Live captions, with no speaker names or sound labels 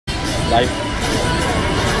live. Good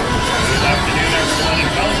afternoon, everyone,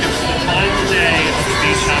 and welcome to the final day of the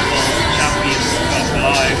Beachhandball Champions Cup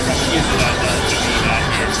live from Isola, Delle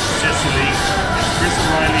in Sicily. It's Chris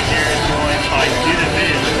O'Reilly here, joined by Delle,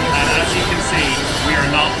 and as you can see, we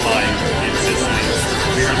are not live in Sicily.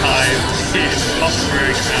 We are live in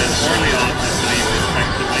Gothenburg and Orléans, I believe,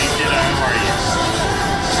 respectively. Dille, how are you?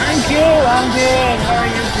 Thank you. I'm good. How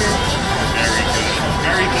are you, Chris? Very good.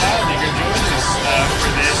 Very glad that you're joining us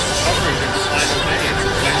for this coverage of the final day. It's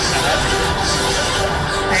a pleasure to have you.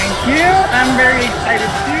 Thank you. I'm very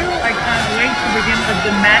excited too. I can't wait to begin with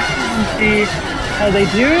the matches and see how they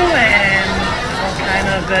do and what kind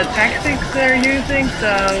of tactics they're using. So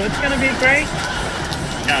it's going to be great.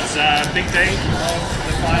 Yeah, it's a big day of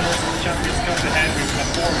the finals of the Champions Cup ahead. We've got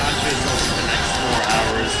 4 matches over the next 4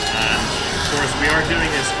 hours, and of course we are doing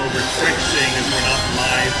this over Twitch, seeing as we're not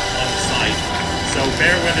live on site. So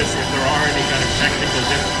bear with us if there are any kind of technical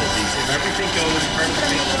difficulties. If everything goes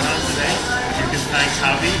perfectly to plan today, you can thank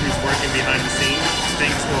Javi, who's working behind the scenes. If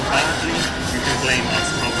things go badly, you can blame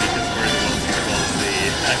us, probably because we're the ones who cause the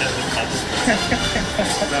problems.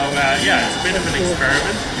 So yeah, it's a bit of an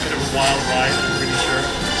experiment, a bit of a wild ride, I'm pretty sure,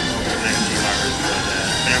 over the next few hours, but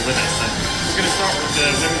bear with us. And we're going to start with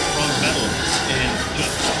the women's bronze medal in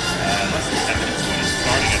just less than 10 minutes when it's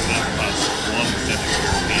starting at 1:01 Central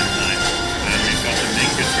European time. And we've got the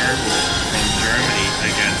Minga Turtles from Germany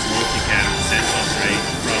against Szentendrei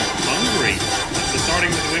from Hungary. So starting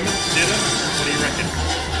with the women, Dille, what do you reckon?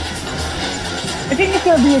 I think it's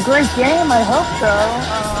going to be a great game. I hope so.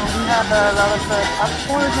 We have a lot of top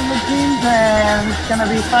scorers on the teams, and it's going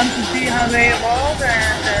to be fun to see how they evolve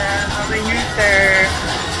and how they use their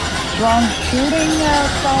strong shooting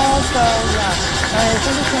style. So yeah, I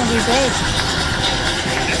think it's going to be great.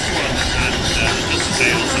 This one, and just to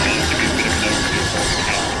say also, I'll give you a bit of an overview of what we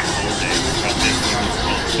have for the whole day. We've got this women's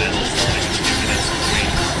bronze medal starting in 2 minutes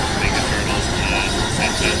between Minga Turtles and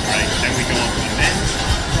Szentendrei. Then we go on to the men's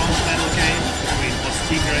bronze medal game between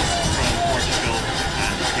Tigres from Portugal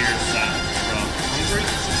and Pirsa from Hungary.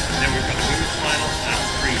 And then we've got the women's final at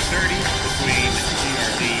 3:30 between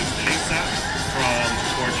Delle from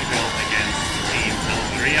Portugal against Team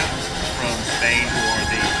Almeria from Spain, who are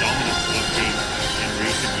the dominant club team in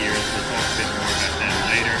recent years. We'll talk a bit more about them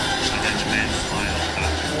later. And then the men's final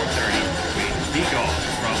at 4:30 between Minga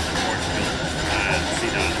from Portugal and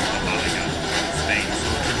Ciudad de Malaga, Spain. So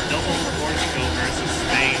it's a double Portugal versus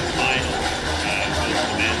Spain final. Both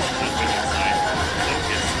the men's and women's side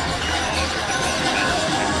focus on the bronze medal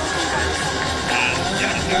first. And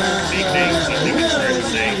yeah, big names, I think it's fair to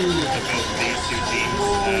say, for both of these two teams.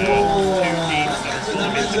 Two teams that are full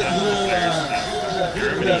of international players that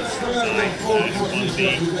Germany's side won the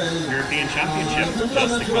European Championship just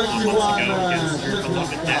a couple of months ago against your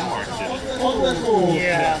beloved Denmark, did it?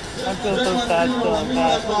 Yeah, I feel so sad for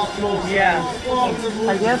that. Yeah,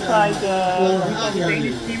 I guess like we got the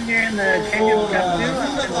Danish team here in the Champions Cup too.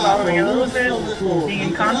 I've been following a little bit, being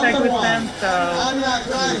in contact with them. So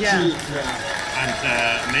yeah. And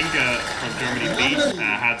Minga from Germany beat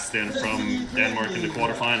Hadsten from Denmark in the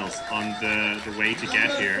quarterfinals on the way to get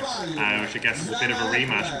here, which I guess is a bit of a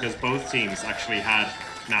rematch because both teams actually had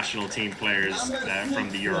national team players from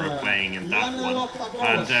the Euro playing in that one.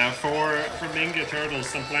 And for Minga Turtles,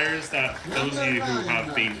 some players that those of you who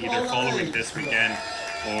have been either following this weekend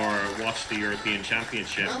or watched the European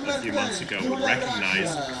Championship a few months ago would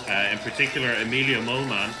recognise, in particular, Emilia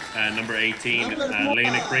Mullman, number 18,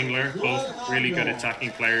 Lena Kringler, both really good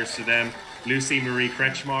attacking players to them. Lucy Marie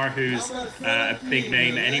Kretschmar, who's a big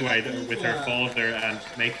name anyway with her father and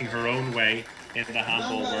making her own way in the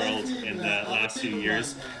handball world in the last few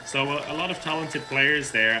years. So a lot of talented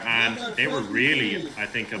players there, and they were really, I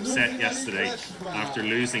think, upset yesterday after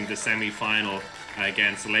losing the semi-final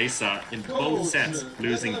against Leysa in both sets,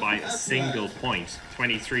 losing by a single point,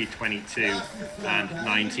 23-22 and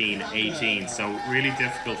 19-18. So really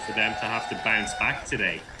difficult for them to have to bounce back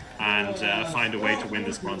today and find a way to win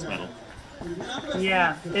this bronze medal.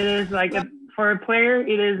 Yeah, it is like for a player,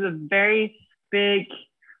 it is a very big.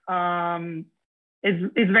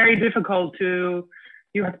 It's very difficult to.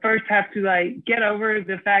 You first have to like get over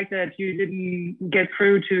the fact that you didn't get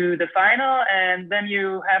through to the final, and then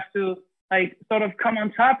you have to like sort of come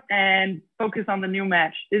on top and focus on the new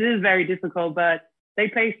match. It is very difficult, but they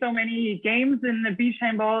play so many games in the beach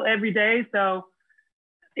handball every day, so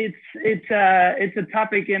it's a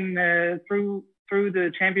topic in through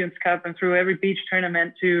the Champions Cup and through every beach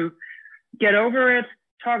tournament to get over it,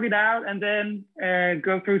 talk it out, and then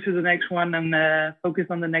go through to the next one and focus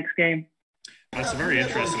on the next game. That's a very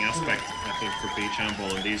interesting aspect working for beach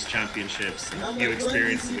handball in these championships. You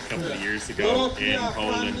experienced it a couple of years ago in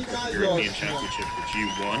Poland with the European Championship that you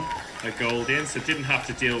won a gold in, so didn't have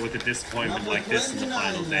to deal with a disappointment like this in the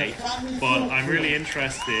final day. But I'm really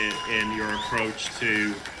interested in your approach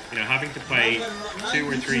to having to play 2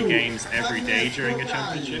 or 3 games every day during a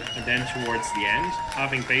championship, and then towards the end,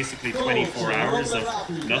 having basically 24 hours of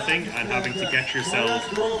nothing and having to get yourself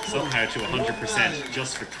somehow to 100%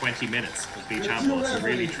 just for 20 minutes of beach handball. It's a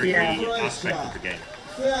really tricky aspect of the game.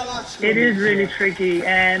 It is really tricky,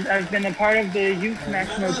 and I've been a part of the youth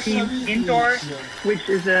national team indoor, which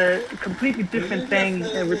is a completely different thing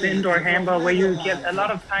with indoor handball, where you get a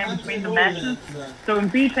lot of time between the matches. So in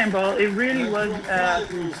beach handball, it really was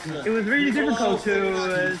really difficult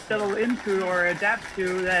to settle into or adapt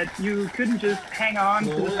to, that you couldn't just hang on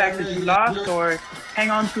to the fact that you lost, or hang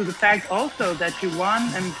on to the fact also that you won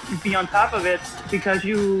and be on top of it, because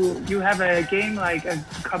you have a game like a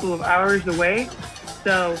couple of hours away.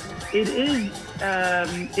 So it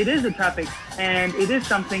is a topic, and it is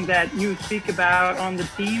something that you speak about on the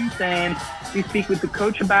teams, and you speak with the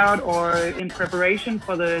coach about, or in preparation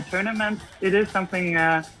for the tournament. It is something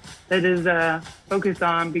that is focused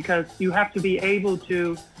on, because you have to be able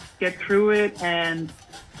to get through it and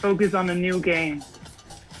focus on a new game.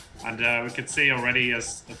 And we could see already,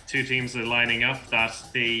 as 2 teams are lining up, that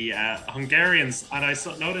the Hungarians, and I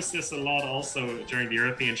noticed this a lot also during the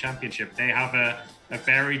European Championship, they have a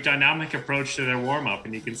very dynamic approach to their warm-up,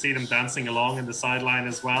 and you can see them dancing along in the sideline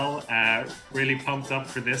as well, really pumped up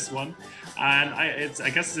for this one. And I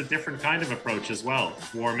guess it's a different kind of approach as well,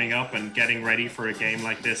 warming up and getting ready for a game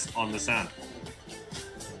like this on the sand.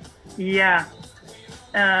 Yeah,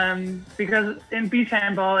 because in beach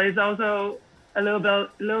handball it's also a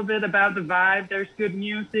little bit about the vibe. There's good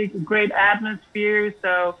music, great atmosphere.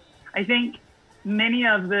 So I think many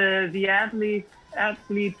of the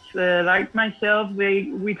athletes like myself,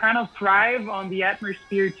 we kind of thrive on the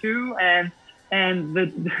atmosphere too, and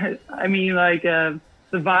the I mean, like the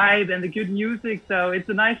vibe and the good music. So it's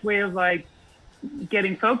a nice way of like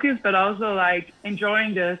getting focused, but also like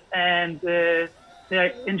enjoying this, and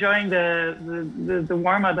enjoying the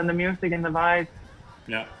warm up and the music and the vibe.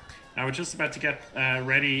 Yeah. Now we're just about to get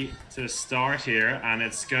ready to start here, and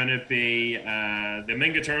it's going to be the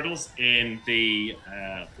Minga Turtles in the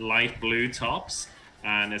light blue tops,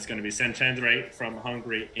 and it's going to be Szentendrei from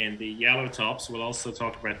Hungary in the yellow tops. We'll also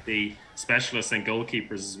talk about the specialists and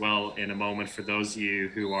goalkeepers as well in a moment, for those of you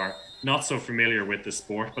who are not so familiar with the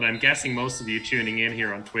sport. But I'm guessing most of you tuning in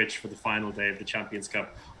here on Twitch for the final day of the Champions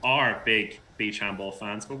Cup are big beach handball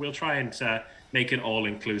fans, but we'll try and make it all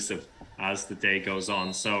inclusive as the day goes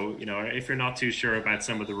on. So, if you're not too sure about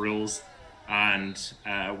some of the rules and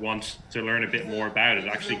want to learn a bit more about it,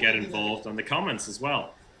 actually get involved on the comments as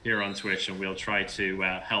well here on Twitch, and we'll try to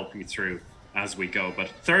help you through as we go. But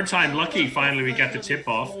third time lucky, finally we get the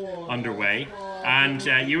tip-off underway.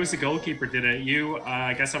 And you as a goalkeeper,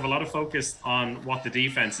 I guess have a lot of focus on what the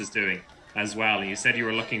defense is doing as well. And you said you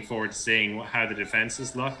were looking forward to seeing how the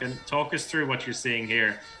defenses look, and talk us through what you're seeing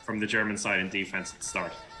here from the German side in defense at the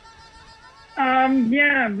start.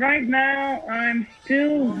 Yeah, right now I'm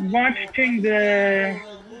still watching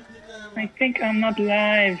I think I'm not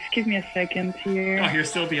live. Give me a second here. Oh, you're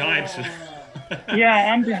still behind.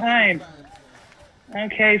 Yeah, I'm behind.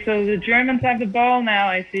 Okay, so the Germans have the ball now,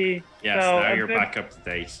 I see. Yes, so now you're back up to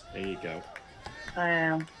date. There you go. I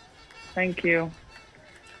am. Thank you.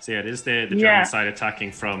 So yeah, it is the German side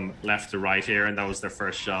attacking from left to right here, and that was their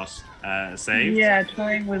first shot saved. Yeah,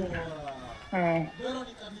 trying with...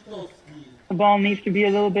 the ball needs to be a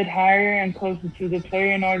little bit higher and closer to the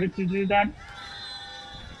player in order to do that.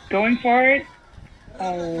 Going for it.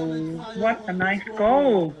 Oh, what a nice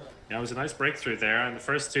goal. Yeah, it was a nice breakthrough there, and the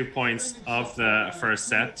first 2 points of the first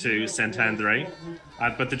set to Szentendrei.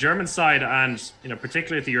 But the German side, and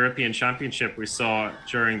particularly at the European Championship we saw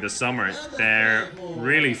during the summer, they're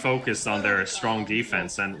really focused on their strong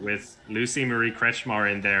defense, and with Lucy Marie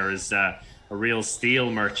Kretschmar in there as a real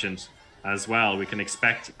steel merchant as well. We can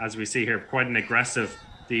expect, as we see here, quite an aggressive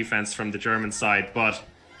defense from the German side, but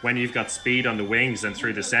when you've got speed on the wings and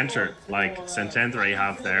through the center like Szentendrei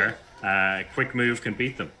have there, quick move can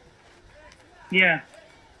beat them. Yeah,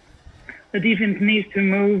 the defense needs to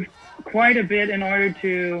move quite a bit in order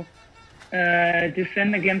to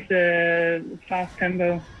defend against the fast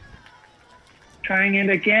tempo. Trying it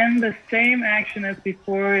again, the same action as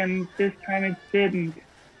before, and this time it didn't.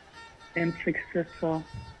 And successful.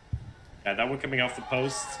 Yeah, that one coming off the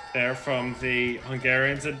post there from the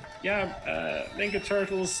Hungarians. And yeah, Minga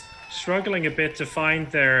Turtles struggling a bit to find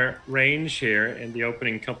their range here in the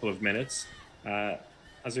opening couple of minutes.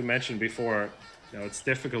 As we mentioned before, you know, it's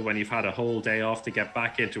difficult when you've had a whole day off to get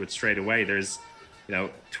back into it straight away. There's, you know,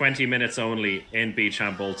 20 minutes only in beach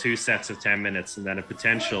handball, 2 sets of 10 minutes, and then a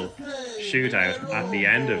potential shootout at the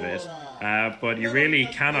end of it. But you really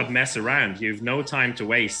cannot mess around. You've no time to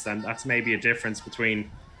waste, and that's maybe a difference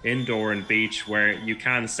between indoor and beach, where you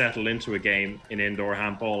can settle into a game in indoor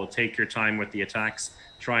handball, take your time with the attacks,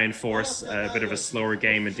 try and force a bit of a slower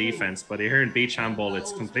game in defense. But here in beach handball,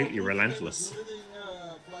 it's completely relentless.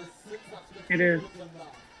 It is.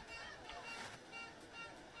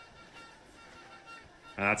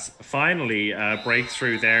 That's finally a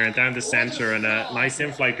breakthrough there and down the center, and a nice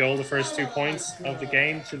in-flight goal, the first 2 points of the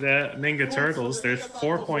game to the Minga Turtles. They're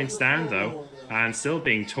 4 points down though, and still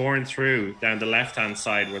being torn through down the left-hand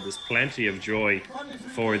side, where there's plenty of joy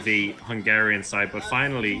for the Hungarian side, but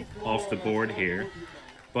finally off the board here.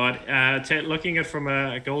 But looking at it from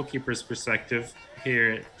a goalkeeper's perspective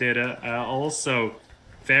here, Dille, also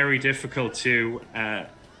very difficult to,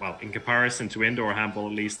 well, in comparison to indoor handball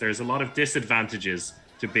at least, there's a lot of disadvantages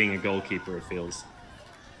to being a goalkeeper, it feels.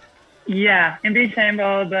 Yeah, in beach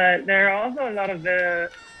handball, but there are also a lot of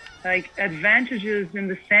like advantages in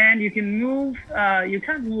the sand. You can move, you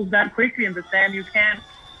can't move that quickly in the sand. You can't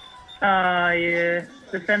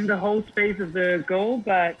defend the whole space of the goal,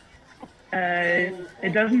 but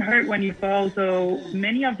it doesn't hurt when you fall. So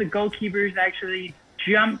many of the goalkeepers actually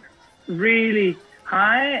jump really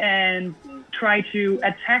high and try to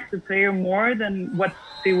attack the player more than what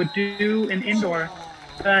they would do in indoor.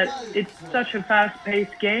 But it's such a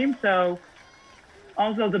fast-paced game, so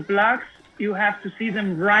also the blocks, you have to see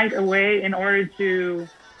them right away in order to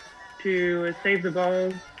save the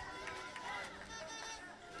ball.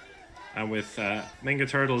 And with Minga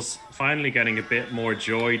Turtles finally getting a bit more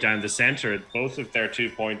joy down the center, both of their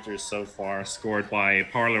 2-pointers so far scored by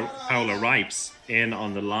Paula Ripes in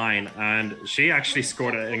on the line, and she actually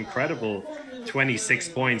scored an incredible 26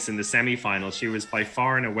 points in the semi-final. She was by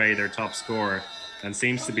far and away their top scorer, and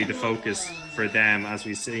seems to be the focus for them as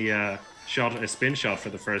we see a spin shot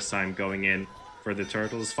for the first time going in for the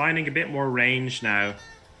Turtles, finding a bit more range now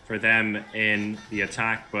for them in the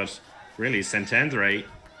attack. But really, Szentendrei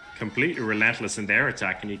completely relentless in their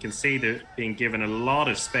attack, and you can see they're being given a lot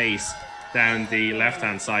of space down the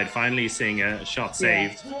left-hand side, finally seeing a shot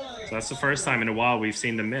saved. So that's the first time in a while we've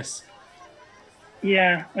seen them miss.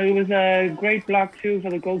 Yeah, it was a great block too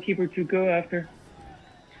for the goalkeeper to go after.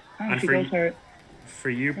 And for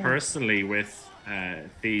you personally, with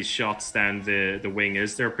these shots down the wing,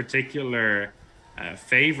 is there a particular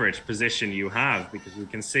favorite position you have? Because we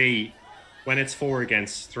can see when it's 4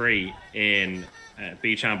 against 3 in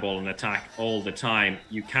beach handball and attack all the time,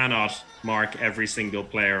 you cannot mark every single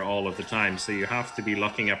player all of the time. So you have to be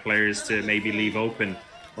looking at players to maybe leave open,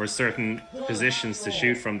 or certain positions to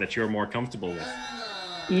shoot from that you're more comfortable with.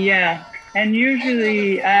 Yeah, and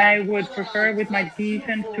usually I would prefer with my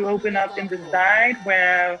defense to open up in the side,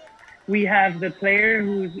 where we have the player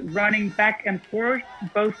who's running back and forth,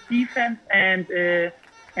 both defense and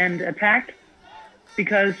attack,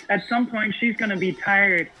 because at some point she's going to be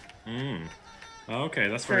tired. Okay,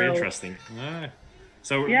 that's very interesting.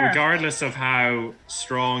 So regardless of how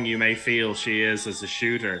strong you may feel she is as a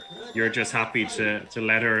shooter, you're just happy to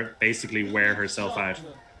let her basically wear herself out.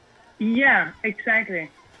 Yeah, exactly.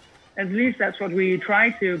 At least that's what we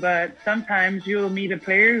try to, but sometimes you'll meet a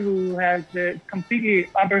player who has the completely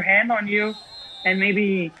upper hand on you, and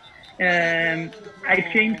maybe I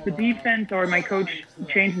change the defense, or my coach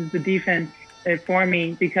changes the defense for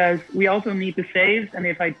me, because we also need the saves, and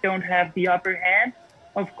if I don't have the upper hand,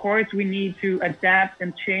 of course we need to adapt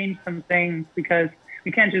and change some things, because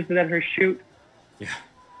we can't just let her shoot. Yeah.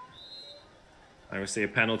 I would see a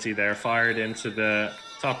penalty there fired into the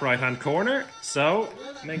top right-hand corner. So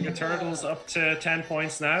Minga Turtles up to 10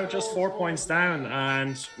 points now, just 4 points down,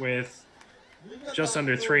 and with just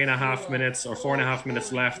under 3.5 minutes or 4.5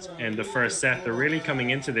 minutes left in the first set, they're really coming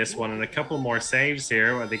into this one, and a couple more saves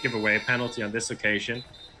here where they give away a penalty on this occasion,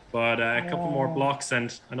 but a couple more blocks,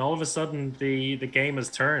 and all of a sudden the game has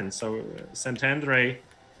turned. So Szentendrei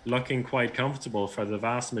looking quite comfortable for the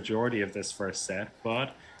vast majority of this first set,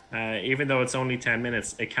 but even though it's only 10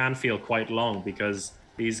 minutes, it can feel quite long, because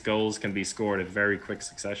these goals can be scored in very quick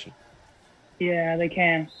succession. Yeah, they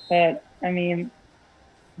can. But, I mean,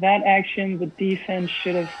 that action, the defense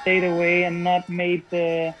should have stayed away and not made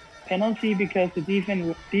the penalty, because the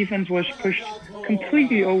defense was pushed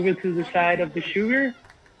completely over to the side of the shooter.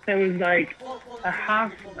 There was like a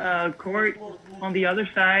half court on the other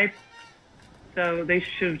side. So they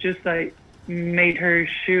should have just like made her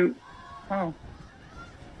shoot. Oh.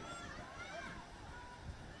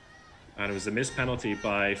 And it was a missed penalty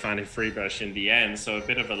by Fanny Freebush in the end, so a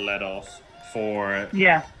bit of a let-off for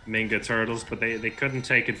Yeah. Minga Turtles, but they couldn't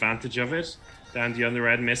take advantage of it. Down the other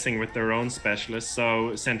end, missing with their own specialist.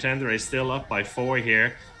 So Szentendrei is still up by 4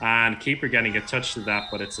 here, and keeper getting a touch to that,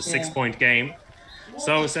 but it's a 6-point game.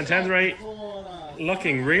 So Szentendrei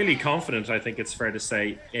looking really confident, I think it's fair to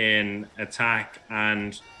say, in attack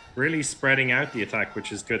and really spreading out the attack,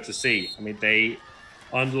 which is good to see. I mean, they,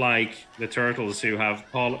 unlike the Turtles, who have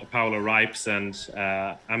Paula Ripes and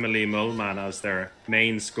Amelie Mullman as their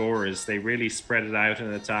main scorers, they really spread it out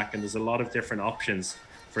in attack, and there's a lot of different options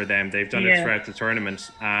for them. They've done it throughout the tournament,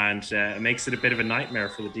 and it makes it a bit of a nightmare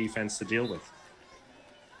for the defense to deal with.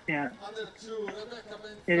 Yeah.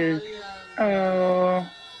 It is. Oh,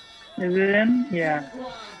 is it in? Yeah.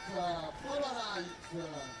 I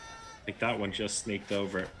think that one just sneaked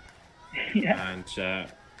over. Yeah. And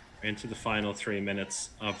into the final 3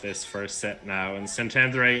 minutes of this first set now. And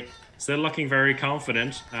Szentendrei still looking very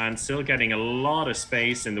confident and still getting a lot of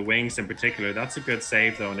space in the wings in particular. That's a good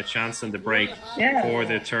save, though, and a chance on the break for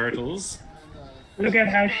the Turtles. Look at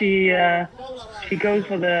how she goes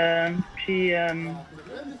for the... She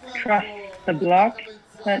trusts the block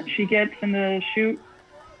that she gets in the shoot.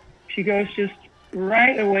 She goes just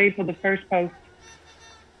right away for the first post.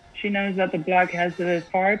 She knows that the block has the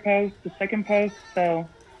far post, the second post, so...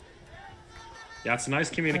 Yeah, it's a nice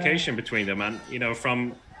communication between them, and you know,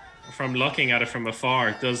 from looking at it from afar,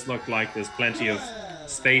 it does look like there's plenty of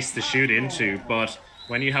space to shoot into, but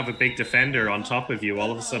when you have a big defender on top of you,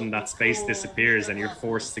 all of a sudden that space disappears and you're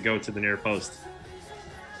forced to go to the near post.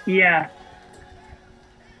 Yeah.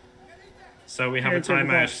 So we have a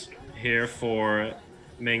timeout here for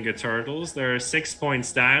Minga Turtles. They're 6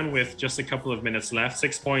 points down with just a couple of minutes left.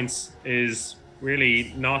 6 points is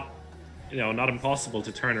really not impossible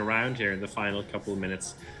to turn around here in the final couple of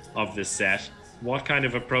minutes of this set. What kind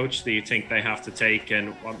of approach do you think they have to take,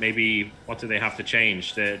 and what do they have to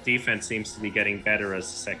change? The defense seems to be getting better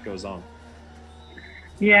as the set goes on.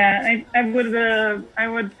 Yeah, I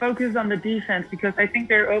would focus on the defense, because I think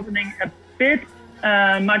they're opening a bit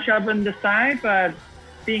much up on the side, but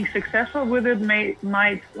being successful with it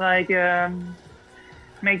might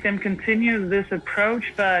make them continue this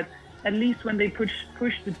approach. But at least when they push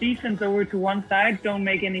the defense over to one side, don't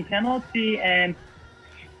make any penalty, and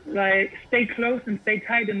like stay close and stay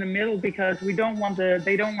tight in the middle, because they don't want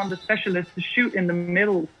the specialists to shoot in the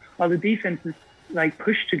middle while the defense is like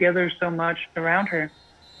pushed together so much around her.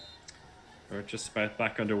 We're just about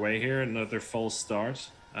back underway here, another full start,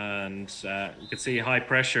 and you can see high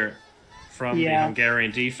pressure from the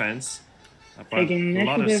Hungarian defense. But a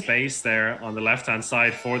lot of space there on the left-hand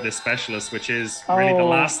side for the specialist, which is really the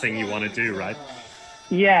last thing you want to do, right?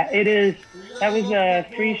 Yeah, it is. That was a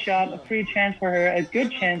free shot, a free chance for her, a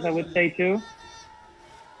good chance, I would say, too.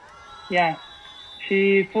 Yeah,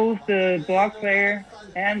 she fools the block player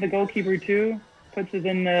and the goalkeeper, too, puts it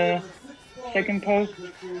in the second post.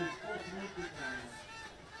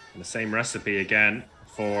 And the same recipe again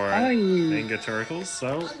for Minga Turtles.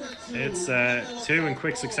 So it's 2 in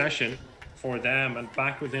quick succession for them, and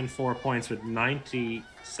back within 4 points with 90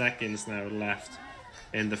 seconds now left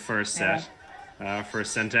in the first set. For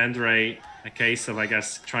Szentendrei, a case of, I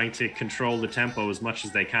guess, trying to control the tempo as much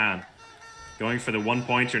as they can. Going for the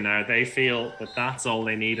 1-pointer now. They feel that that's all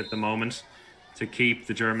they need at the moment to keep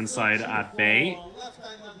the German side at bay.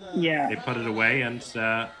 Yeah. They put it away, and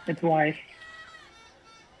it's wise.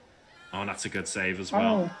 Oh, that's a good save as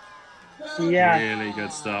well. Oh. Yeah. Really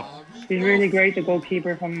good stop. She's really great, the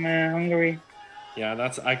goalkeeper from Hungary. Yeah,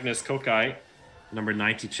 that's Agnes Kokai, number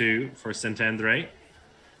 92 for Szentendrei.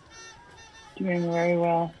 Doing very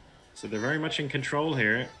well. So they're very much in control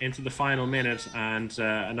here into the final minute, and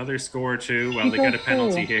another score or two. Well, they get a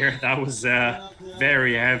penalty here. That was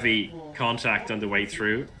very heavy contact on the way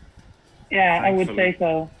through. Yeah, I would say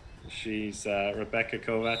so. She's Rebecca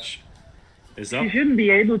Kovac is up. She shouldn't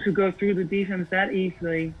be able to go through the defense that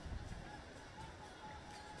easily.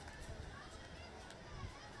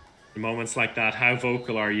 In moments like that, how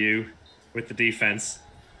vocal are you with the defense?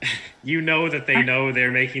 You know that they know they're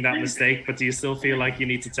making that mistake, but do you still feel like you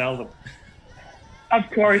need to tell them? Of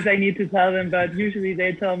course I need to tell them, but usually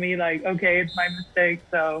they tell me like, okay, it's my mistake,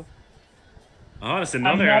 so. Oh, that's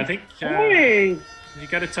another, I think. You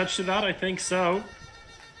got a touch to that? I think so.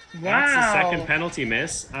 Wow. That's the second penalty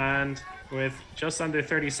miss, and with just under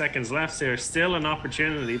 30 seconds left, there's still an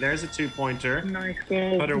opportunity. There's a 2-pointer. Nice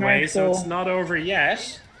goal. Put away, so it's not over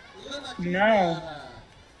yet. No.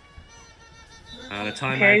 And a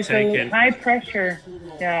timeout taken. High pressure.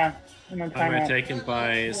 Yeah. in a Timeout timeout. taken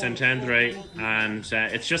by Szentendrei, and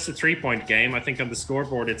it's just a 3-point game. I think on the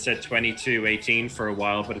scoreboard it said 22-18 for a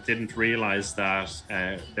while, but it didn't realize that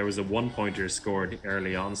there was a 1-pointer scored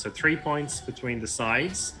early on. So 3 points between the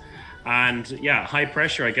sides. And yeah, high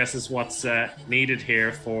pressure, I guess, is what's needed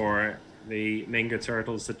here for the Minga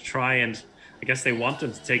Turtles to try and, I guess they want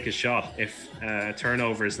them to take a shot. If a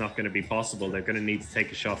turnover is not going to be possible, they're going to need to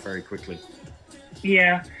take a shot very quickly.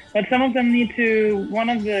 Yeah, but some of them need to, one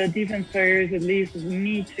of the defense players at least,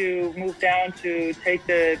 need to move down to take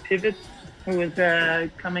the pivot who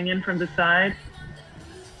is coming in from the side.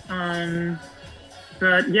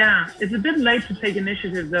 But yeah, it's a bit late to take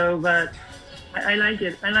initiative though, but I like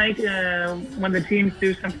it. I like when the teams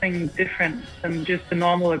do something different than just the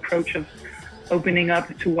normal approach of opening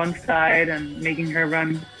up to one side and making her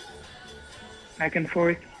run back and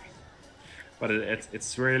forth. But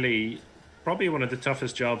it's really probably one of the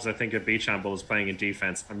toughest jobs I think at beach handball is playing in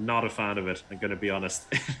defense. I'm not a fan of it. I'm going to be honest.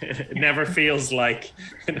 It never feels like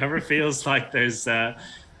there's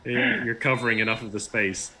you're covering enough of the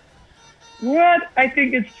space. What? I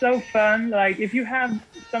think it's so fun. Like if you have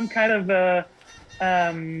some kind of a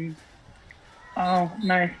oh,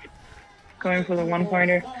 nice, going for the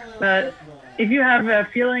 1-pointer. But if you have a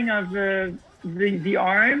feeling of the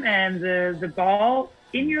arm and the ball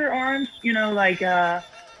in your arms, you know, like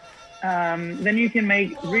then you can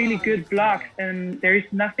make really good blocks. And there is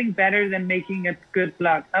nothing better than making a good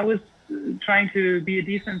block. I was trying to be a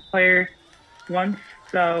defense player once,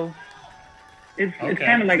 so it's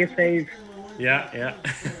kind of like a save. Yeah.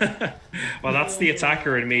 Well, that's the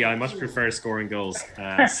attacker in me. I much prefer scoring goals.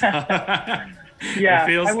 Yeah,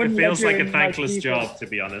 it feels like a thankless job, to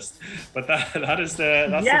be honest. But that's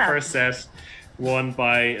the first set, won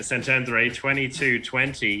by Szentendrei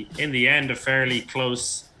 22-20. In the end, a fairly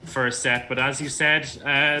close first set. But as you said,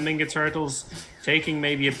 Minga Turtles taking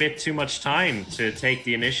maybe a bit too much time to take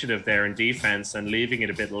the initiative there in defense and leaving it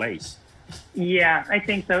a bit late. Yeah, I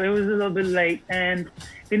think so. It was a little bit late, and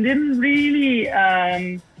they didn't really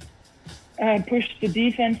push the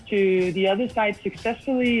defense to the other side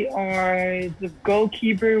successfully, or the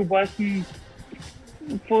goalkeeper wasn't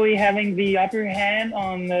fully having the upper hand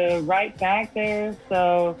on the right back there.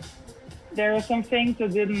 So there are some things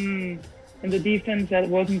that didn't in the defense that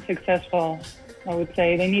wasn't successful. I would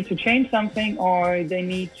say they need to change something, or they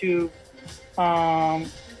need to have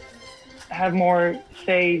more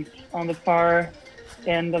saves on the far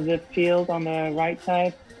end of the field on the right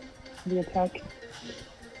side of the attack.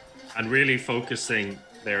 And really focusing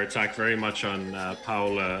their attack very much on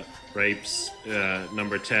Paula Rapes,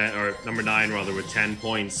 number 9 rather, with 10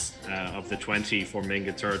 points of the 20 for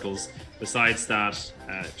Minga Turtles. Besides that,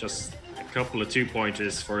 just a couple of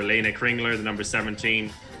 2-pointers for Lena Kringler, the number 17,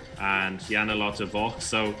 and Jana Lotte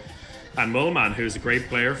Voch. And Mulman, who's a great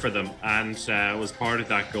player for them and was part of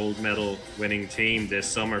that gold medal winning team this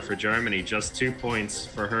summer for Germany. Just 2 points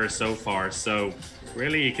for her so far. So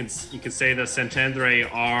really you can say that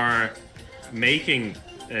Szentendrei are making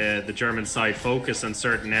the German side focus on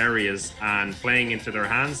certain areas and playing into their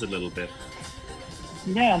hands a little bit.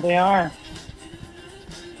 Yeah, they are.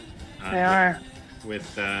 They are.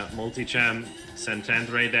 With Multicem,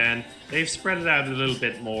 Szentendrei then, they've spread it out a little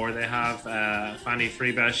bit more. They have Fanny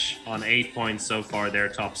Fribesch on 8 points so far, their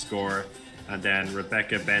top scorer. And then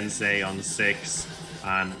Rebecca Benze on 6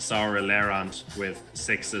 and Sarah Lerant with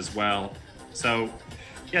 6 as well. So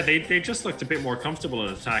yeah, they just looked a bit more comfortable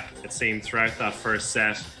in attack, it seemed, throughout that first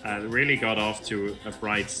set. Really got off to a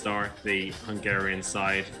bright start, the Hungarian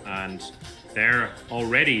side, and they're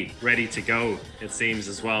already ready to go, it seems,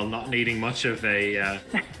 as well, not needing much of a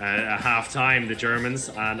half time, the Germans.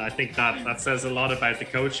 And I think that says a lot about the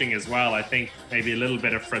coaching as well. I think maybe a little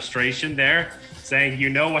bit of frustration there, saying, you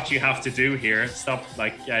know what you have to do here, stop,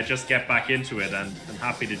 just get back into it. And I'm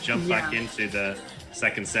happy to jump back into the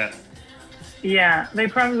second set. Yeah, they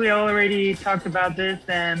probably already talked about this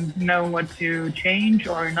and know what to change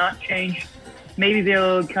or not change. Maybe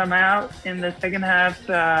they'll come out in the second half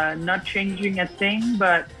not changing a thing,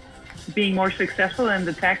 but being more successful in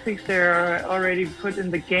the tactics they're already put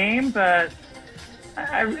in the game. But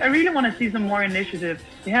I really want to see some more initiative.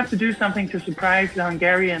 They have to do something to surprise the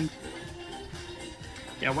Hungarians.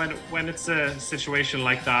 Yeah, when it's a situation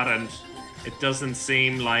like that and it doesn't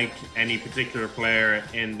seem like any particular player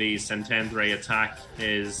in the Szentendrei attack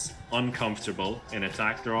is uncomfortable in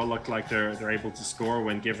attack. They all look like they're able to score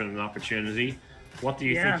when given an opportunity. What do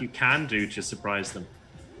you think you can do to surprise them?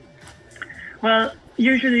 Well,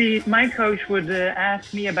 usually my coach would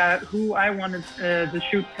ask me about who I wanted to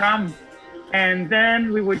shoot from. And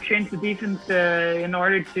then we would change the defense in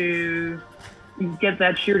order to get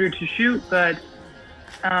that shooter to shoot. But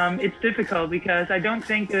it's difficult because I don't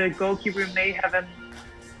think the goalkeeper may have an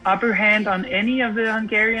upper hand on any of the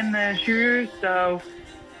Hungarian shooters. So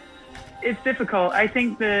it's difficult. I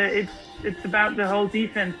think it's about the whole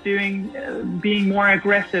defense being more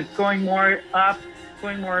aggressive, going more up,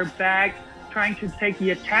 going more back, trying to take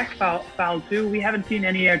the attack foul too. We haven't seen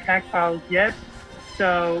any attack fouls yet,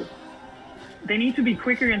 so they need to be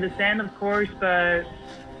quicker in the stand, of course, but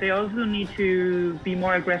they also need to be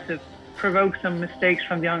more aggressive, provoke some mistakes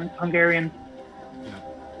from the Hungarians.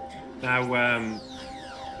 Now,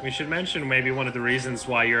 we should mention maybe one of the reasons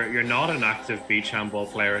why you're not an active beach handball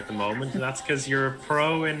player at the moment, and that's because you're a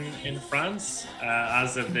pro in France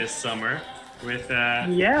as of this summer. With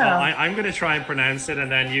I'm going to try and pronounce it,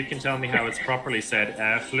 and then you can tell me how it's properly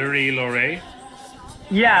said. Fleury-Lauré.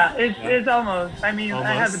 Yeah, it's almost. I mean, almost.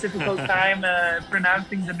 I have a difficult time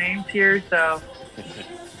pronouncing the names here, so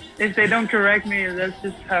if they don't correct me, that's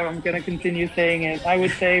just how I'm going to continue saying it. I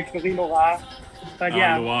would say Fleury-Lauré, but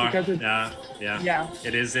Loire. Because it's, yeah.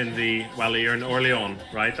 It is in you're in Orléans,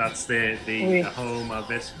 right? That's the home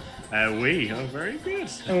of it. Oui, very good.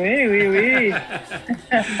 Oui.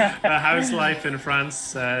 How's life in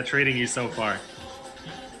France treating you so far?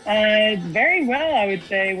 Very well, I would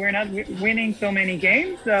say. We're not winning so many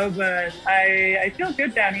games, though, but I feel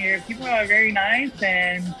good down here. People are very nice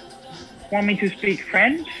and want me to speak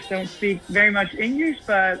French. Don't speak very much English,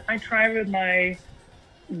 but I try with my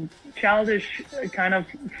childish kind of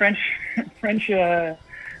French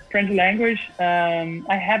language.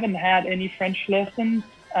 I haven't had any French lessons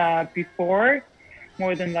before,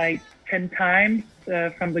 more than like 10 times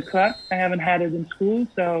from the club. I haven't had it in school,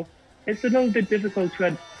 so it's a little bit difficult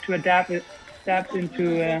to adapt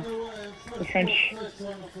into the French.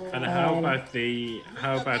 And how about the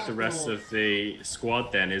rest of the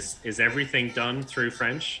squad then? Is everything done through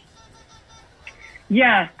French?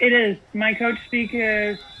 Yeah, it is. My coach speaks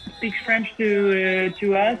French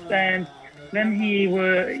to us, and then he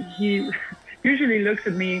usually looks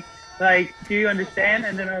at me like, "Do you understand?"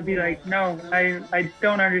 And then I'll be like, "No, I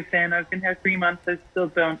don't understand. I've been here 3 months. I still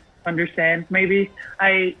don't understand." Maybe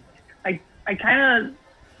I kind of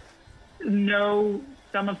know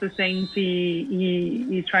some of the things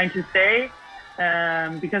he's trying to say,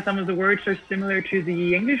 because some of the words are similar to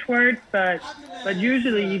the English words, but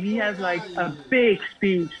usually if he has like a big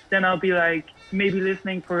speech, then I'll be like maybe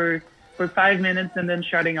listening for 5 minutes and then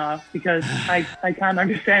shutting off because I can't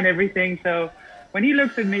understand everything. So when he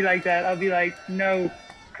looks at me like that, I'll be like, "No,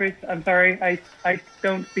 Chris, I'm sorry, I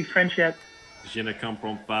don't speak French yet." Je ne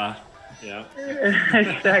comprends pas. Yeah.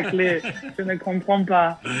 Exactly. Je ne comprends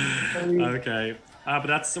pas. Okay. But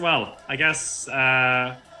that's, well, I guess,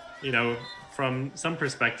 from some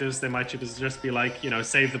perspectives, they might just be like,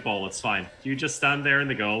 save the ball. It's fine. You just stand there in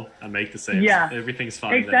the goal and make the save. Yeah. Everything's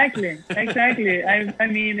fine. Exactly. Exactly. I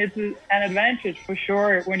mean, it's an advantage for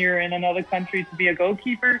sure when you're in another country to be a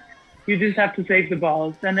goalkeeper. You just have to save the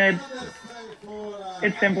balls. And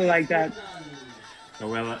it's simple like that.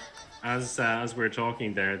 Well, as we're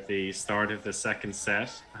talking there, the start of the second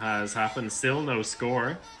set has happened. Still no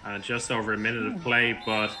score, just over a minute of play,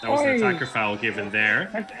 but that was an attacker foul given there.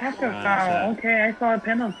 Attacker foul. Okay, I saw a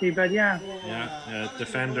penalty, but yeah. Yeah,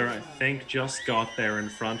 defender, I think, just got there in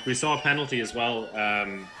front. We saw a penalty as well a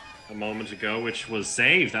moment ago, which was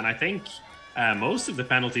saved, and I think most of the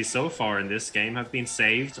penalties so far in this game have been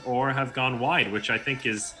saved or have gone wide, which I think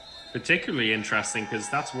is particularly interesting because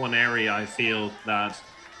that's one area I feel that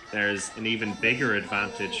there's an even bigger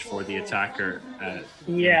advantage for the attacker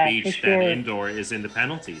in beach than indoor is in the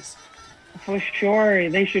penalties. For sure.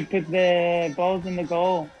 They should put the balls in the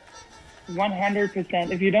goal.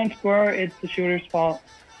 100%. If you don't score, it's the shooter's fault.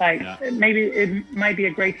 Maybe it might be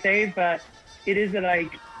a great save, but it is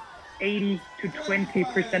like 80 to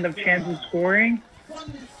 20% of chance of scoring.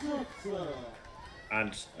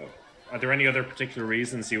 And are there any other particular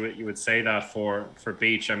reasons you would say that for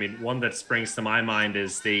beach? I mean, one that springs to my mind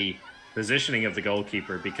is the positioning of the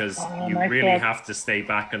goalkeeper, because you really have to stay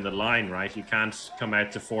back on the line, right? You can't come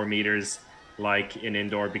out to 4 meters like in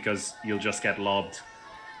indoor because you'll just get lobbed.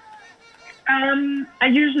 I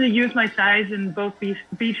usually use my size in both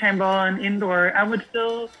beach handball and indoor. I would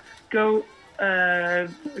still go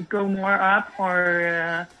more up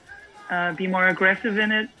or be more aggressive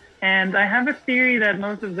in it. And I have a theory that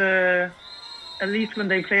most of at least when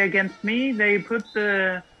they play against me, they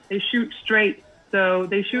shoot straight. So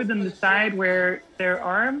they shoot in the side where their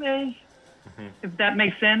arm is, if that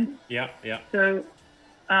makes sense. Yeah. So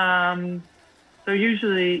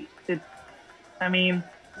usually it's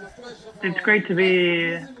great to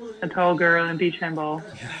be a tall girl in beach handball.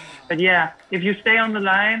 But yeah, if you stay on the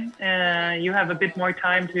line, you have a bit more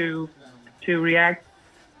time to react.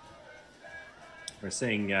 We're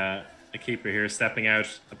seeing a keeper here stepping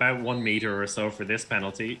out about 1 meter or so for this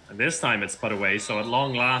penalty. And this time it's put away. So at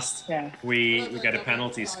long last, we get a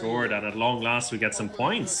penalty scored, and at long last we get some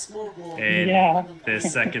points in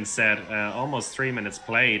this second set. Almost 3 minutes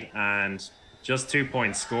played and just 2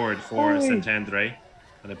 points scored for Szentendrei.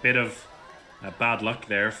 And a bit of bad luck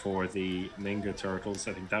there for the Minga Turtles.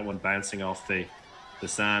 I think that one bouncing off the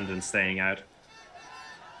sand and staying out.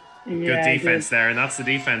 Good defense there, and that's the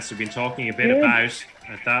defense we've been talking a bit about.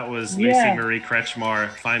 That was Lucy Marie Kretschmar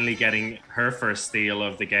finally getting her first steal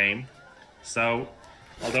of the game. So,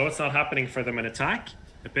 although it's not happening for them in attack,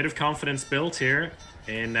 a bit of confidence built here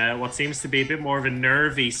in what seems to be a bit more of a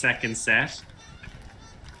nervy second set.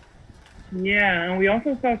 Yeah, and we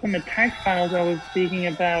also saw some attack fouls I was speaking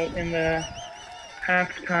about in the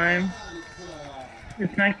halftime.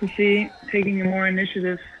 It's nice to see taking more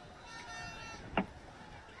initiative.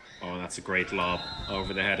 Oh, that's a great lob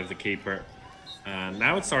over the head of the keeper. And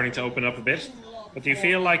now it's starting to open up a bit. But do you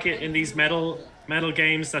feel like in these medal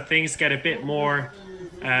games that things get a bit more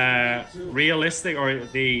realistic, or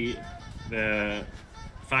the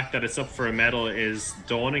fact that it's up for a medal is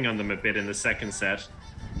dawning on them a bit in the second set?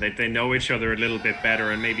 They know each other a little bit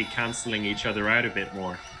better and maybe cancelling each other out a bit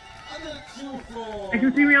more. I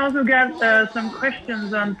can see we also got some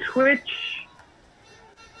questions on Twitch.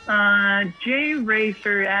 Jay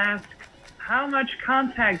Racer asks, how much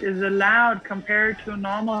contact is allowed compared to a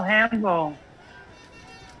normal handball?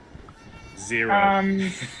 0.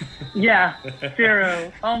 Yeah,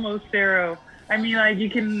 0, almost 0. I mean, like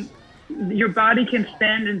your body can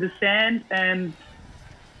stand in the sand, and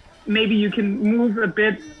maybe you can move a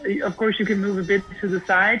bit. Of course, you can move a bit to the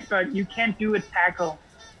side, but you can't do a tackle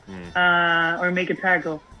or make a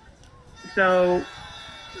tackle. So,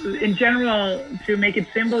 in general, to make it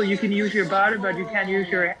simple, you can use your body, but you can't use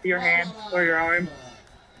your hands or your arms.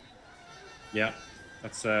 Yeah,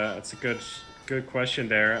 that's a good question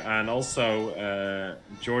there. And also,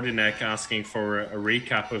 Jordanek asking for a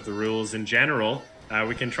recap of the rules in general.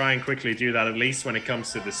 We can try and quickly do that, at least when it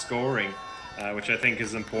comes to the scoring, which I think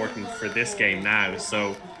is important for this game now.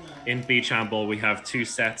 So in beach handball, we have 2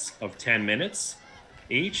 sets of 10 minutes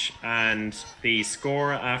each, and the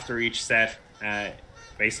score after each set,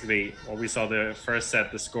 basically what we saw the first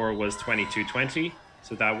set, the score was 22-20.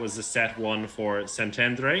 So that was the set 1 for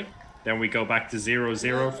Szentendrei. Then we go back to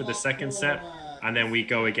 0-0 for the second set, and then we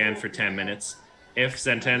go again for 10 minutes. If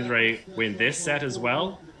Szentendrei win this set as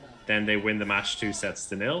well, then they win the match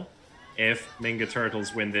 2-0. If Minga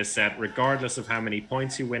Turtles win this set, regardless of how many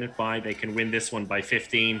points you win it by, they can win this one by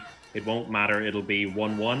 15. It won't matter, it'll be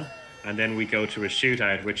 1-1. And then we go to a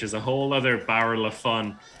shootout, which is a whole other barrel of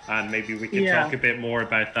fun. And maybe we can talk a bit more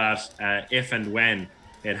about that if and when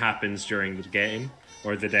it happens during the game,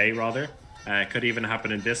 or the day rather. Could even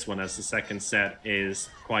happen in this one, as the second set is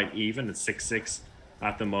quite even. It's 6-6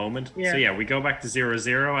 at the moment. So yeah, we go back to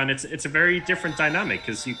 0-0, and it's a very different dynamic,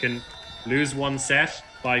 because you can lose one set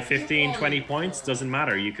by 15, 20 points. Doesn't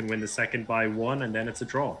matter. You can win the second by 1, and then it's a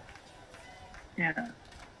draw. Yeah.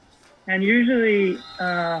 And usually,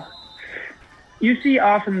 you see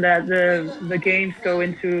often that the games go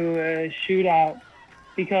into a shootout,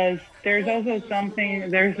 because there's also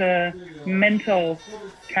there's a mental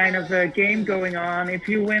kind of a game going on. If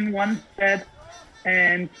you win one set,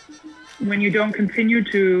 and when you don't continue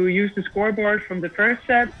to use the scoreboard from the first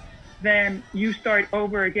set, then you start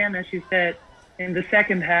over again, as you said, in the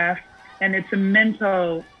second half. And it's a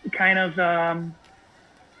mental kind of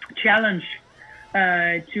challenge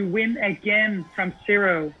to win again from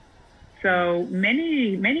 0. So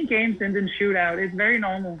many games end in shootout. It's very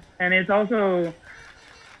normal, and it's also,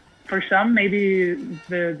 for some, maybe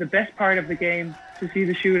the best part of the game, to see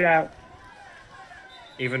the shootout.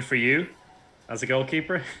 Even for you, as a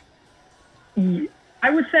goalkeeper? I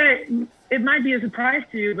would say it might be a surprise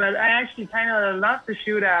to you, but I actually kind of love the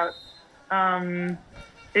shootout.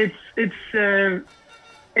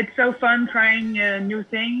 It's so fun trying new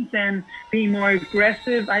things and being more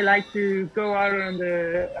aggressive. I like to go out of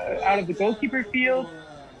the goalkeeper field,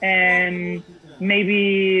 and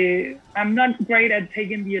maybe I'm not great at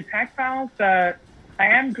taking the attack fouls, but I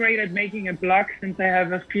am great at making a block, since I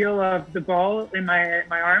have a feel of the ball in my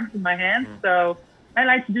arms and my hands. So I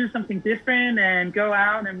like to do something different and go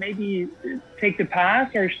out and maybe take the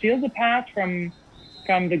pass or steal the pass from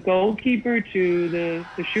the goalkeeper to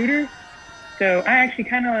the shooter. So I actually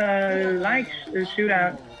kind of like the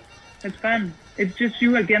shootout. It's fun. It's just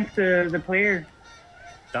you against the player.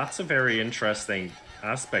 That's a very interesting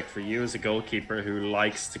aspect for you as a goalkeeper who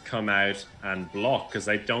likes to come out and block, because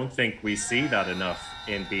I don't think we see that enough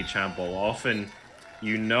in beach handball. Often,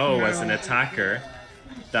 as an attacker,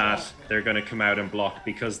 that they're going to come out and block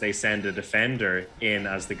because they send a defender in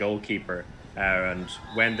as the goalkeeper. And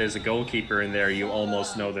when there's a goalkeeper in there, you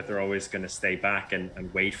almost know that they're always going to stay back and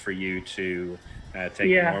wait for you to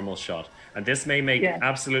take a normal shot. And this may make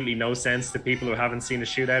absolutely no sense to people who haven't seen a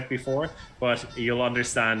shootout before, but you'll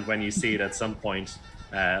understand when you see it at some point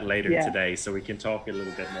later today. So we can talk a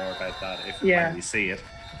little bit more about that when we see it.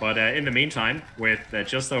 But in the meantime, with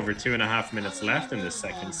just over 2.5 minutes left in this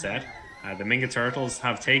second set, the Minga Turtles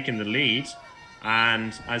have taken the lead.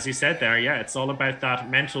 And as you said there, it's all about that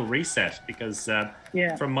mental reset, because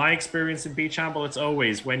from my experience in beach handball, it's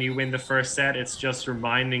always when you win the first set, it's just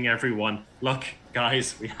reminding everyone, look,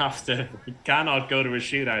 guys, we cannot go to a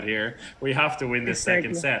shootout here. We have to win this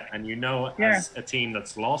second set. And as a team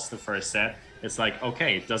that's lost the first set, it's like,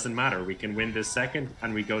 okay, it doesn't matter. We can win this second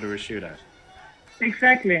and we go to a shootout.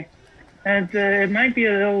 Exactly. And it might be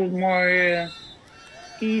a little more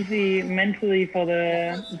easy mentally for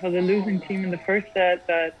the losing team in the first set,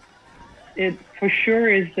 but it for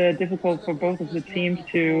sure is difficult for both of the teams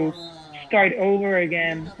to start over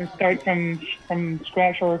again and start from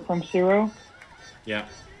scratch or from zero. Yeah,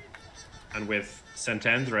 and with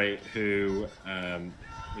Szentendrei, who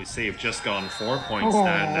we see have just gone 4 points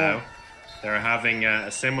down now. They're having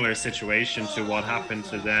a similar situation to what happened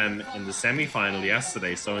to them in the semi-final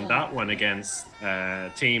yesterday. So in that one against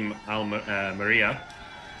Team Maria,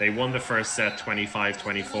 they won the first set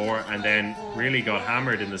 25-24 and then really got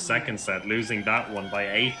hammered in the second set, losing that one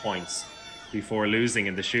by 8 points before losing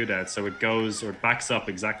in the shootout. So it backs up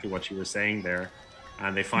exactly what you were saying there.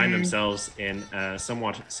 And they find themselves in a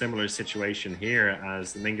somewhat similar situation here,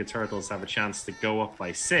 as the Minga Turtles have a chance to go up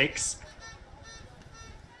by 6.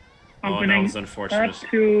 Opening that was unfortunate. Up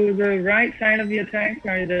to the right side of the attack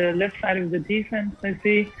or the left side of the defense. I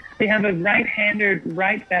see they have a right-handed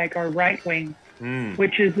right back or right wing,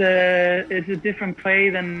 which is a different play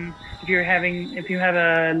than if you have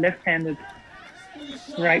a left-handed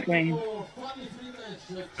right wing.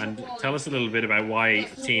 And tell us a little bit about why a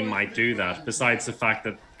team might do that, besides the fact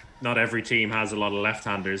that not every team has a lot of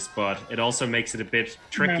left-handers, but it also makes it a bit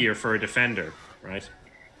trickier for a defender, right?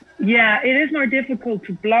 Yeah, it is more difficult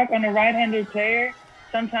to block on a right-handed player.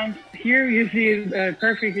 Sometimes here you see it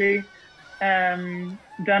perfectly done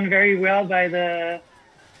very well by the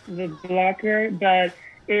blocker, but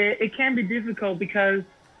it can be difficult because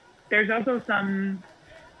there's also some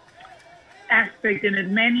aspect in it.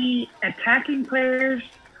 Many attacking players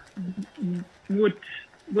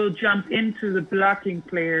will jump into the blocking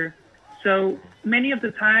player. So many of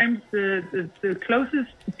the times the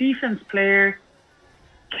closest defense player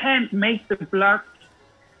can't make the block.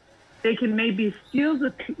 They can maybe steal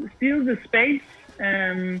the space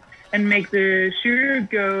and make the shooter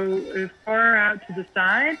go far out to the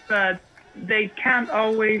side, but they can't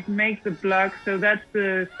always make the block. So that's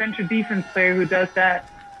the central defense player who does that,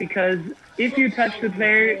 because if you touch the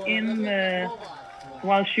player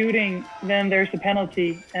while shooting, then there's a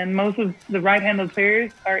penalty. And most of the right-handed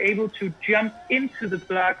players are able to jump into the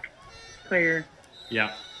block player.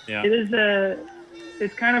 Yeah.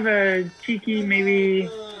 It's kind of a cheeky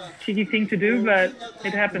thing to do, but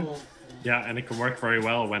it happens. Yeah, and it can work very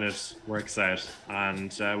well when it works out.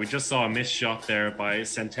 And we just saw a missed shot there by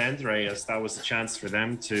Szentendrei, as that was a chance for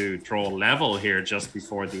them to draw level here just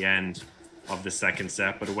before the end of the second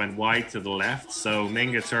set, but it went wide to the left. So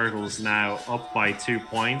Minga Turtles now up by 2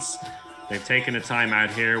 points. They've taken a timeout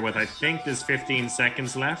here with, I think there's 15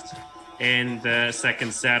 seconds left in the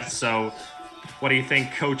second set. So what do you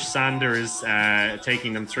think Coach Sander is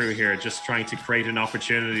taking them through here, just trying to create an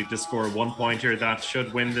opportunity to score a one-pointer that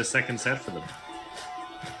should win the second set for them?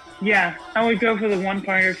 Yeah, I would go for the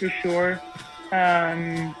one-pointer for sure.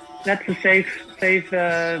 That's a safe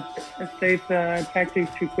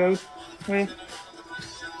tactic to go with.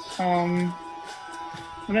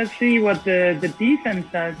 Let's see what the defense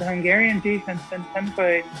does. The Hungarian defense and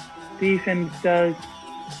Szentendrei defense does.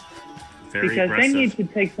 Very because aggressive. They need to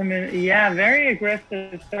take some, very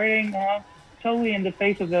aggressive, starting off totally in the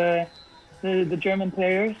face of the German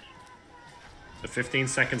players. The 15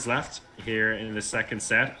 seconds left here in the second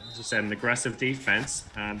set. As you said, an aggressive defense.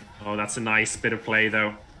 And that's a nice bit of play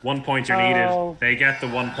though. 1 pointer needed. They get the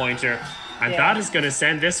 1 pointer. And that is going to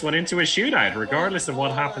send this one into a shootout, regardless of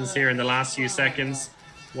what happens here in the last few seconds.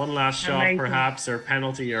 One last shot perhaps, or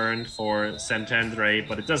penalty earned for Szentendrei,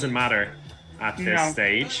 but it doesn't matter at this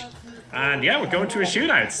stage. And we're going to a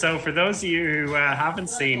shootout. So for those of you who haven't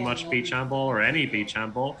seen much beach handball or any beach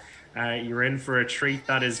handball, you're in for a treat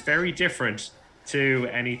that is very different to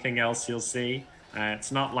anything else you'll see.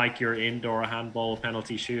 It's not like your indoor handball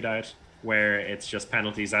penalty shootout, where it's just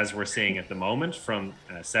penalties as we're seeing at the moment from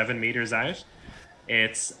 7 meters out.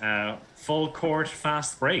 it's full court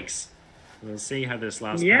fast breaks. We'll see how this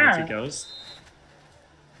last penalty goes.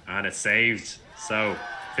 And it's saved. So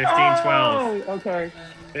 15-12. Oh, okay.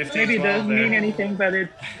 15-12 maybe it doesn't mean anything, but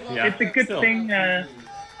it's a good thing.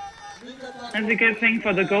 It's a good thing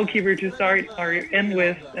for the goalkeeper to start or end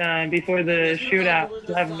with before the shootout,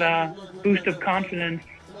 to have a boost of confidence.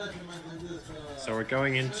 So we're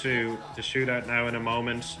going into the shootout now in a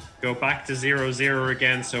moment. Go back to 0-0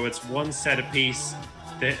 again. So it's one set apiece.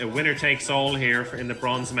 The winner takes all here in the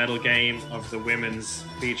bronze medal game of the Women's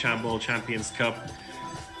Beach Handball Champions Cup.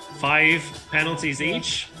 5 penalties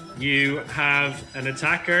each. You have an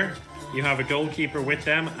attacker, you have a goalkeeper with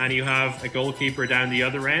them, and you have a goalkeeper down the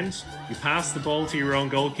other end. You pass the ball to your own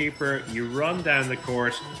goalkeeper, you run down the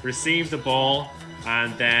court, receive the ball,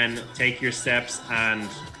 and then take your steps and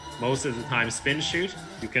most of the time spin shoot.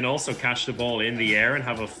 You can also catch the ball in the air and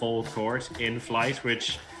have a full court in flight,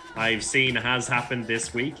 which I've seen has happened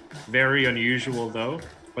this week. Very unusual though.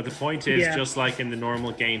 But the point is, just like in the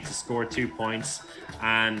normal game, to score 2 points,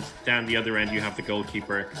 and down the other end you have the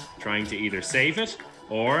goalkeeper trying to either save it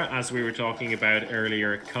or, as we were talking about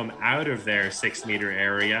earlier, come out of their 6-meter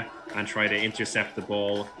area and try to intercept the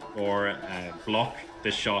ball or block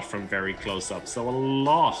the shot from very close up. So a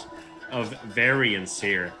lot of variance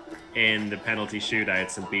here in the penalty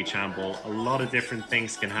shootouts in beach handball. A lot of different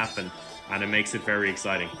things can happen, and it makes it very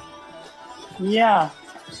exciting. Yeah.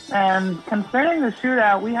 And concerning the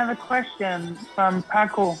shootout, we have a question from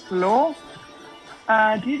Paco Lo.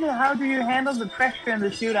 Gita, how do you handle the pressure in the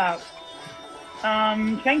shootout?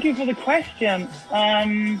 Thank you for the question.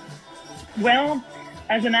 Well,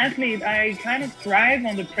 as an athlete, I kind of thrive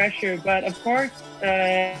on the pressure, but of course,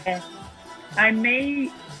 I may,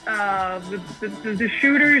 the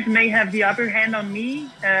shooters may have the upper hand on me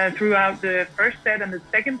throughout the first set and the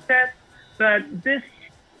second set, but this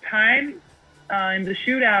time, in the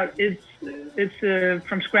shootout, it's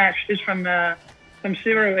from scratch. It's from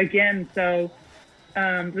zero again. So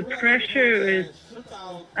the pressure is,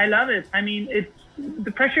 I love it. I mean, it's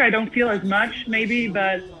the pressure I don't feel as much maybe,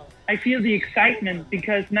 but I feel the excitement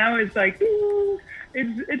because now it's like, ooh,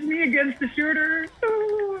 it's me against the shooter.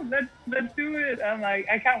 Ooh, let's do it. I'm like,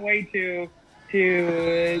 I can't wait to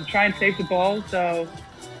try and save the ball. So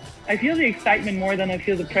I feel the excitement more than I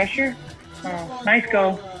feel the pressure. Oh, nice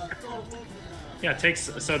goal. Yeah, it takes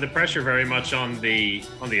so the pressure very much on the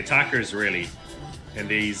attackers really in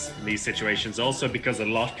these situations. Also because a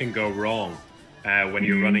lot can go wrong when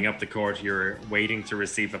you're running up the court. You're waiting to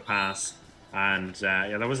receive a pass, and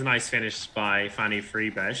yeah, that was a nice finish by Fanny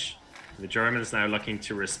Friebesch. The Germans now looking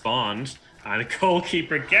to respond, and the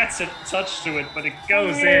goalkeeper gets a touch to it, but it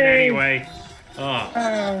goes in anyway.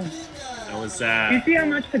 That was. You see how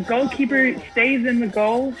much the goalkeeper stays in the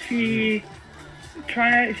goal? She's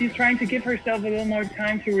trying to give herself a little more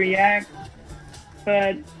time to react,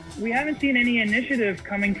 but we haven't seen any initiative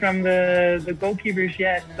coming from the goalkeepers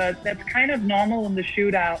yet. But that's kind of normal in the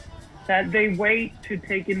shootout, that they wait to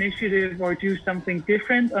take initiative or do something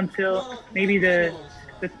different until maybe the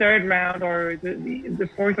third round or the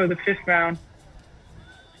fourth or the fifth round.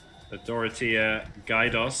 Dorothea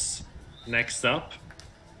Gaidos next up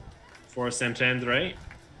for Szentendrei.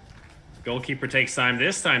 Goalkeeper takes time.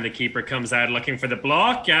 This time the keeper comes out looking for the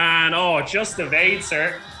block and just evades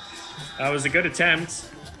her. That was a good attempt.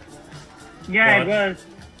 Yeah, it was.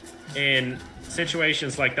 In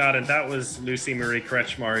situations like that, and that was Lucy Marie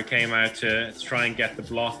Kretschmar who came out to try and get the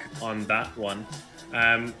block on that one.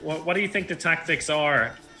 What do you think the tactics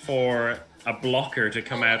are for a blocker to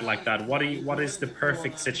come out like that? What is the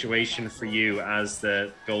perfect situation for you as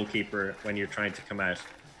the goalkeeper when you're trying to come out?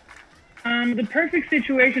 The perfect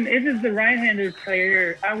situation is the right-handed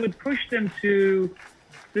player. I would push them to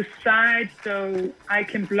the side so I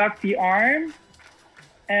can block the arm.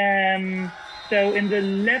 So in the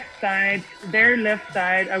left side, their left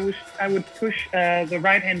side, I would push the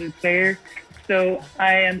right-handed player so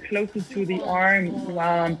I am closer to the arm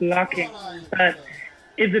while I'm blocking. But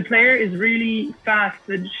if the player is really fast,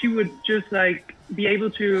 then she would just like be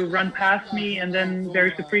able to run past me, and then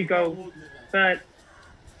there's a free goal. But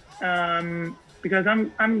because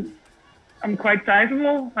I'm quite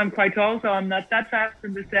sizable, I'm quite tall, so I'm not that fast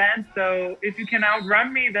in the sand. So if you can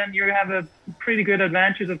outrun me, then you have a pretty good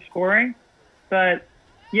advantage of scoring. But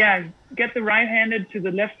yeah, get the right-handed to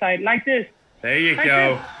the left side like this. There you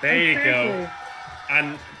go. There you go.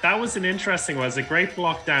 And that was an interesting one. It was a great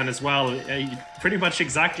block down as well. Pretty much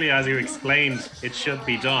exactly as you explained it should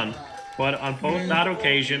be done. But on both that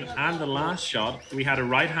occasion and the last shot, we had a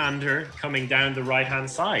right-hander coming down the right-hand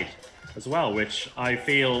side as well, which I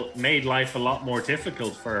feel made life a lot more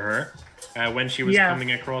difficult for her when she was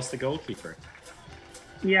coming across the goalkeeper.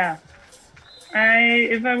 Yeah.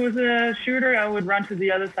 If I was a shooter, I would run to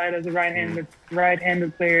the other side as a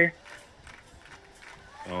right-handed player.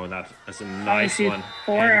 Oh, that's a nice she's one.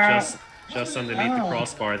 4 And out. just underneath the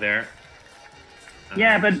crossbar there.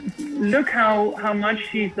 Yeah, but look how much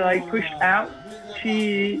she's like pushed out.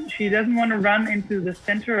 She doesn't want to run into the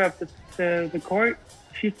center of the court.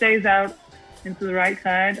 She stays out into the right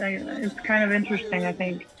side. It's kind of interesting, I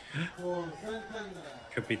think.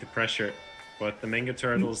 Could be the pressure, but the Minga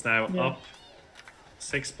Turtles now up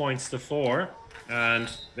 6 points to 4, and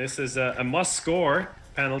this is a must-score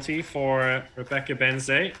penalty for Rebecca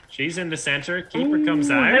Benze. She's in the center. Keeper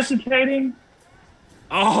comes out. Hesitating.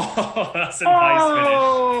 Oh, that's a nice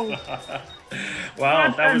finish.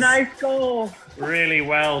 Wow, that was a nice goal. Really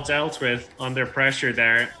well dealt with under pressure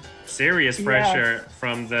there. Serious pressure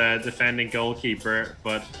from the defending goalkeeper,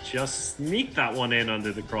 but just sneaked that one in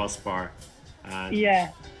under the crossbar. And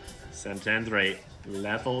Szentendrei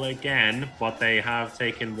level again, but they have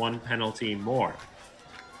taken one penalty more.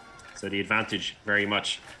 So the advantage very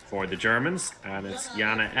much for the Germans, and it's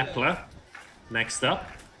Jana Epple next up.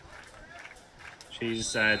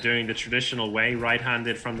 She's doing the traditional way,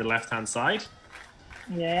 right-handed from the left-hand side.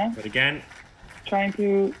 Yeah. But again, trying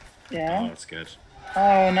to, Oh, that's good.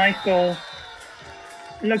 Oh, nice goal.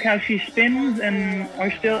 Look how she spins and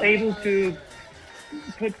are still able to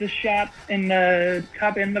put the shot in the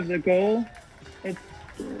top end of the goal. It's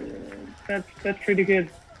that's pretty good.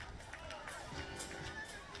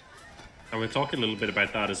 And we'll talk a little bit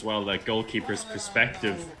about that as well, the goalkeeper's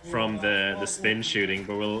perspective from the spin shooting.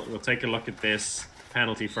 But we'll take a look at this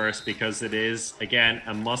penalty first, because it is, again,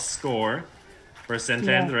 a must score for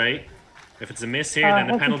Szentendrei. If it's a miss here, then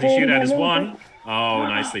the penalty shootout is won. Oh,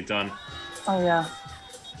 nicely done. Oh, yeah.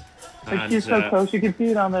 But she's so close. You can see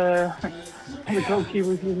it on the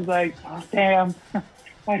goalkeeper. She was like, oh, damn.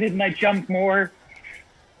 Why didn't I jump more?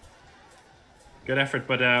 Good effort,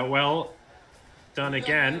 but well done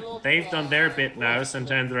again. They've done their bit now,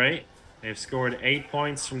 Szentendrei. They've scored 8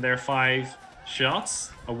 points from their 5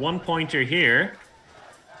 shots. A 1-pointer here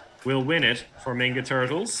will win it for Minga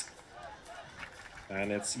Turtles.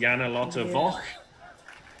 And it's Jana Lotte Voch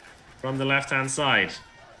from the left-hand side.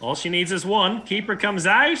 All she needs is one. Keeper comes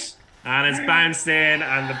out, and it's bounced in,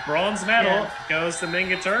 and the bronze medal goes to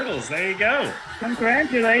Minga Turtles. There you go.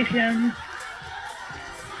 Congratulations.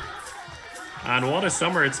 And what a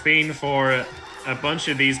summer it's been for a bunch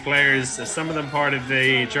of these players, some of them part of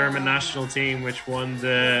the German national team, which won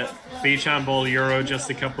the Beachhandball Euro just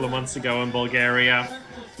a couple of months ago in Bulgaria.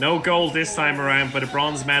 No gold this time around, but a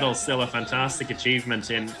bronze medal, still a fantastic achievement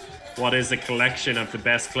in what is a collection of the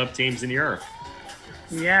best club teams in Europe.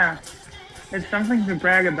 Yeah, it's something to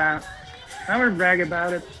brag about. I would brag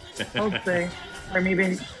about it, hopefully, or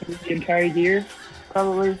maybe the entire year,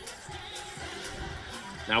 probably.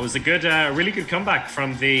 That was a good, really good comeback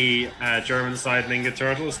from the German side, Minga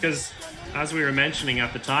Turtles, because as we were mentioning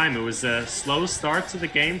at the time, it was a slow start to the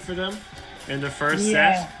game for them in the first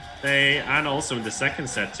set. And also in the second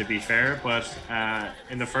set, to be fair, but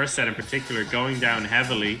in the first set in particular, going down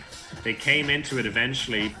heavily. They came into it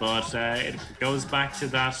eventually, but it goes back to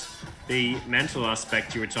the mental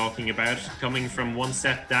aspect you were talking about, coming from one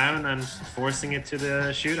set down and forcing it to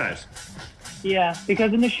the shootout. Yeah,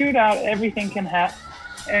 because in the shootout, everything can happen.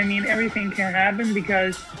 Everything can happen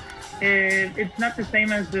because it's not the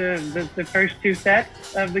same as the first 2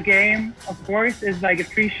 sets of the game. Of course, it's like a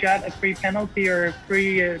free shot, a free penalty, or a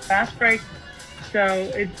free fast break.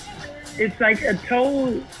 So it's like a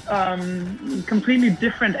total, completely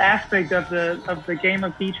different aspect of the game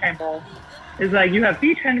of beach handball. It's like you have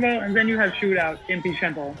beach handball and then you have shootout in beach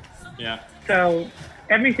handball. Yeah. So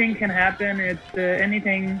everything can happen. It's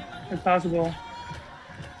anything is possible.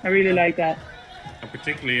 I really like that. And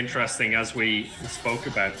particularly interesting, as we spoke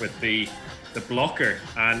about, with the blocker,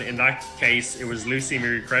 and in that case it was Lucy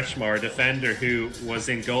Marie Kretschmar, a defender, who was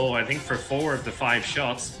in goal I think for 4 of the 5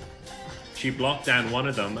 shots. She blocked down one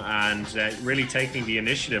of them, and really taking the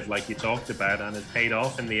initiative like you talked about, and it paid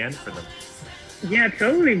off in the end for them. Yeah,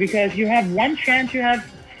 totally, because you have one chance, you have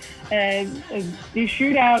these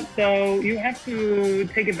shootouts, so you have to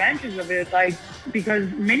take advantage of it, like, because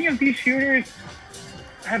many of these shooters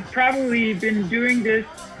have probably been doing this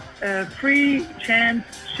free chance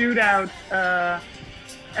shootout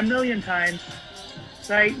a million times.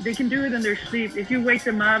 Like, they can do it in their sleep. If you wake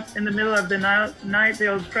them up in the middle of the night,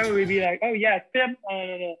 they'll probably be like, oh yeah, tip,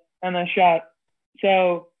 and a shot.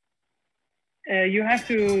 So you have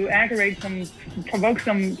to provoke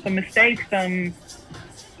some mistakes.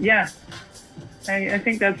 Yeah, I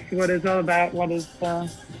think that's what it's all about. What is the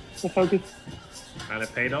focus? And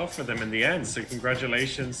it paid off for them in the end. So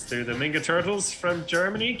congratulations to the Minga Turtles from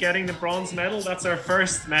Germany getting the bronze medal. That's our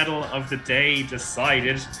first medal of the day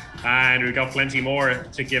decided. And we've got plenty more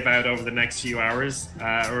to give out over the next few hours.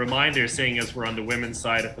 A reminder, seeing as we're on the women's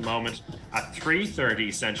side at the moment, at 3:30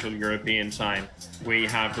 Central European time, we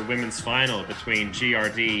have the women's final between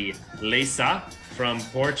GRD Lesa from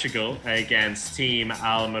Portugal against Team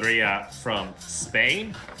Almeria from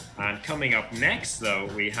Spain. And coming up next, though,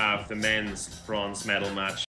 we have the men's bronze medal match